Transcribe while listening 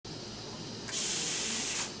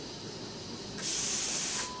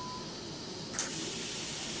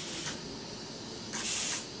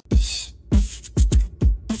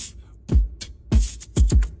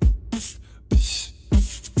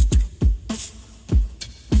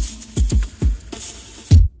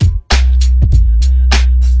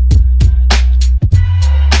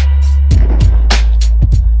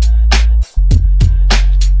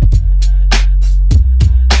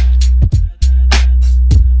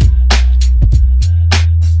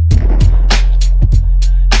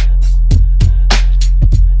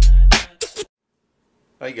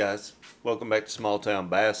Hey guys, welcome back to Small Town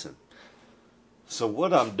Bassin. So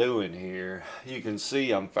what I'm doing here, you can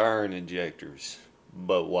see I'm firing injectors,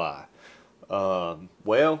 but why?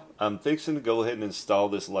 Well, I'm fixing to go ahead and install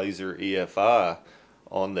this laser EFI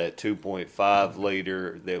on that 2.5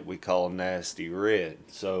 liter that we call Nasty Red.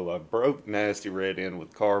 So I broke Nasty Red in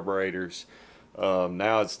with carburetors.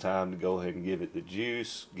 Now it's time to go ahead and give it the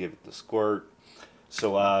juice, give it the squirt.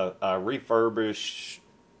 So I refurbished,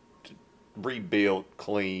 rebuilt,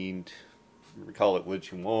 cleaned, call it what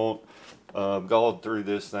you want, gone through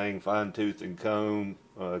this thing fine tooth and comb,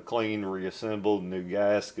 cleaned, reassembled new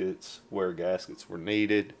gaskets where gaskets were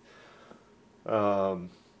needed, and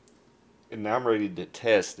now I'm ready to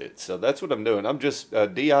test it. So that's what I'm doing. I'm just a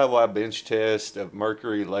DIY bench test of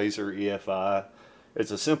Mercury laser EFI.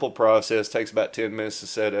 It's a simple process, takes about 10 minutes to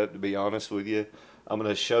set up, to be honest with you. I'm going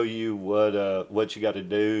to show you what you got to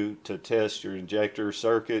do to test your injector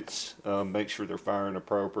circuits. Make sure they're firing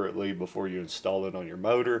appropriately before you install it on your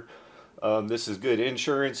motor. This is good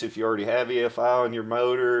insurance if you already have EFI on your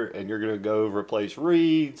motor and you're going to go replace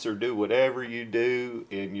reeds or do whatever you do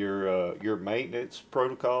in your maintenance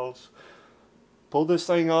protocols. Pull this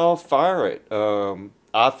thing off, fire it.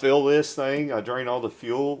 I fill this thing, I drain all the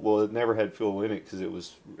fuel. Well, it never had fuel in it because it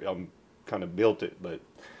was, kind of built it, but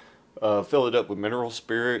fill it up with mineral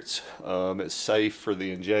spirits. It's safe for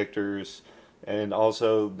the injectors, and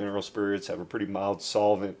also mineral spirits have a pretty mild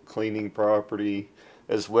solvent cleaning property,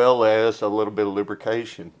 as well as a little bit of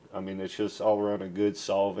lubrication. I mean, it's just all around a good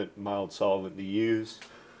solvent, mild solvent to use.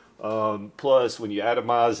 Plus, when you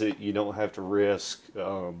atomize it, you don't have to risk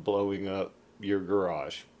blowing up your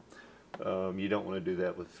garage. You don't want to do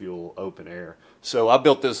that with fuel open air. So I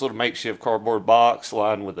built this little makeshift cardboard box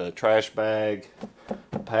lined with a trash bag,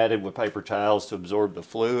 padded with paper towels to absorb the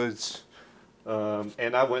fluids.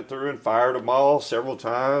 And I went through and fired them all several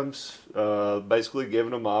times, basically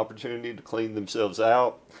giving them an opportunity to clean themselves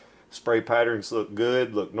out. Spray patterns look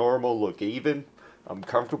good, look normal, look even. I'm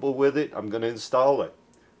comfortable with it. I'm going to install it.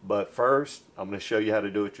 But first, I'm going to show you how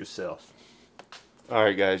to do it yourself.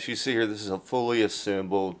 Alright guys, you see here this is a fully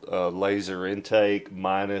assembled laser intake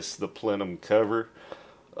minus the plenum cover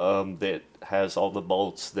that has all the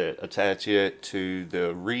bolts that attach it to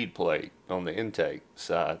the reed plate on the intake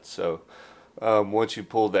side. So once you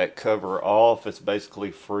pull that cover off, it's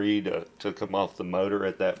basically free to come off the motor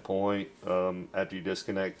at that point after you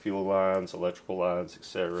disconnect fuel lines, electrical lines,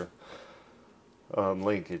 etc.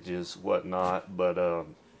 Linkages, whatnot, but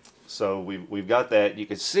so we've got that. You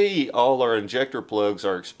can see all our injector plugs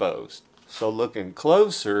are exposed. So looking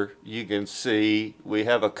closer, you can see we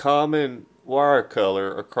have a common wire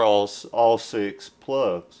color across all 6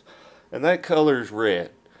 plugs. And that color is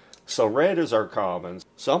red. So red is our common.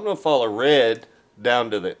 So I'm going to follow red down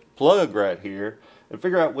to the plug right here and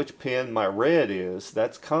figure out which pin my red is.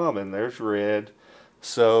 That's common. There's red.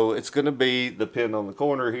 So it's going to be the pin on the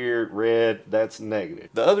corner here, red, that's negative.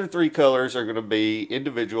 The other 3 colors are going to be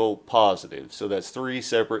individual positive. So that's 3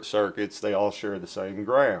 separate circuits. They all share the same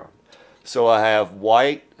ground. So I have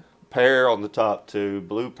white pair on the top 2,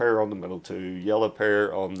 blue pair on the middle 2, yellow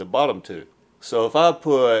pair on the bottom 2. So if I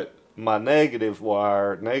put my negative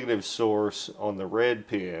wire, negative source on the red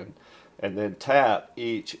pin, and then tap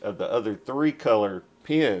each of the other 3 color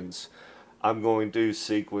pins, I'm going to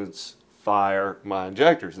sequence fire my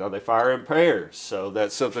injectors. Now they fire in pairs, so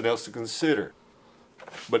that's something else to consider.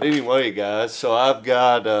 But anyway guys, so I've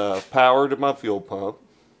got power to my fuel pump.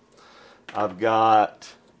 I've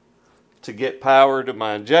got to get power to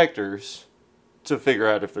my injectors to figure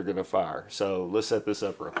out if they're going to fire. So let's set this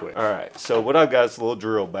up real quick. Alright, so what I've got is a little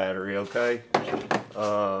drill battery, okay?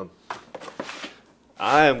 I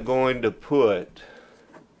am going to put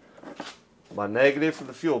my negative for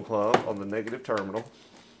the fuel pump on the negative terminal.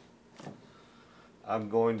 I'm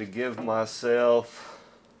going to give myself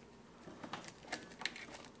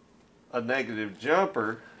a negative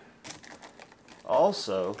jumper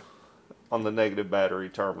also on the negative battery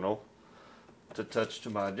terminal to touch to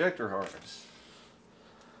my injector harness.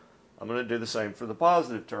 I'm going to do the same for the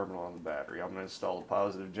positive terminal on the battery. I'm going to install a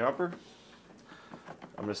positive jumper.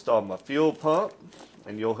 I'm going to install my fuel pump,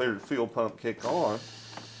 and you'll hear the fuel pump kick on.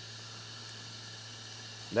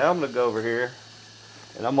 Now I'm going to go over here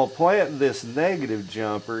and I'm going to plant this negative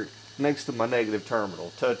jumper next to my negative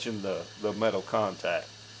terminal, touching the metal contact.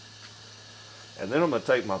 And then I'm going to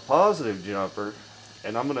take my positive jumper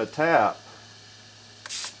and I'm going to tap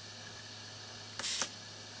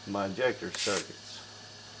my injector circuits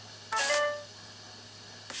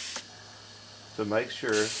to make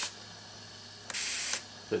sure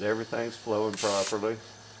that everything's flowing properly.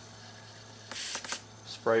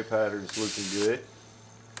 Spray pattern's looking good.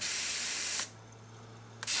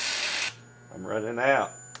 I'm running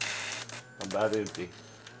out. I'm about empty.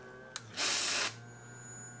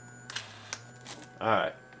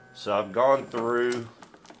 Alright, so I've gone through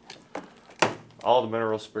all the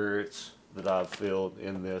mineral spirits that I've filled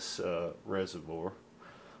in this reservoir.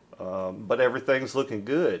 But everything's looking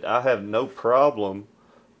good. I have no problem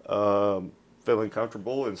feeling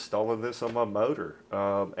comfortable installing this on my motor.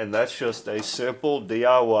 And that's just a simple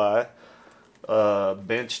DIY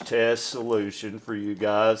bench test solution for you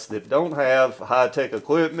guys that don't have high-tech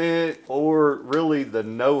equipment or really the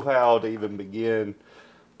know-how to even begin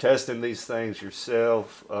testing these things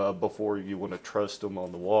yourself before you want to trust them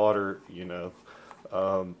on the water, you know.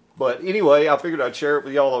 But anyway, I figured I'd share it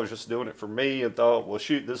with y'all. I was just doing it for me and thought, well,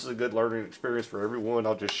 shoot, this is a good learning experience for everyone.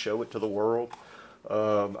 I'll just show it to the world.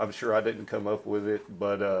 I'm sure I didn't come up with it,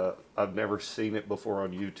 but I've never seen it before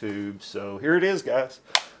on YouTube. So here it is, guys.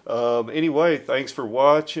 Anyway, thanks for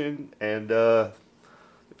watching. And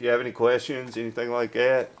if you have any questions, anything like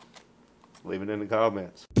that, leave it in the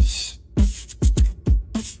comments.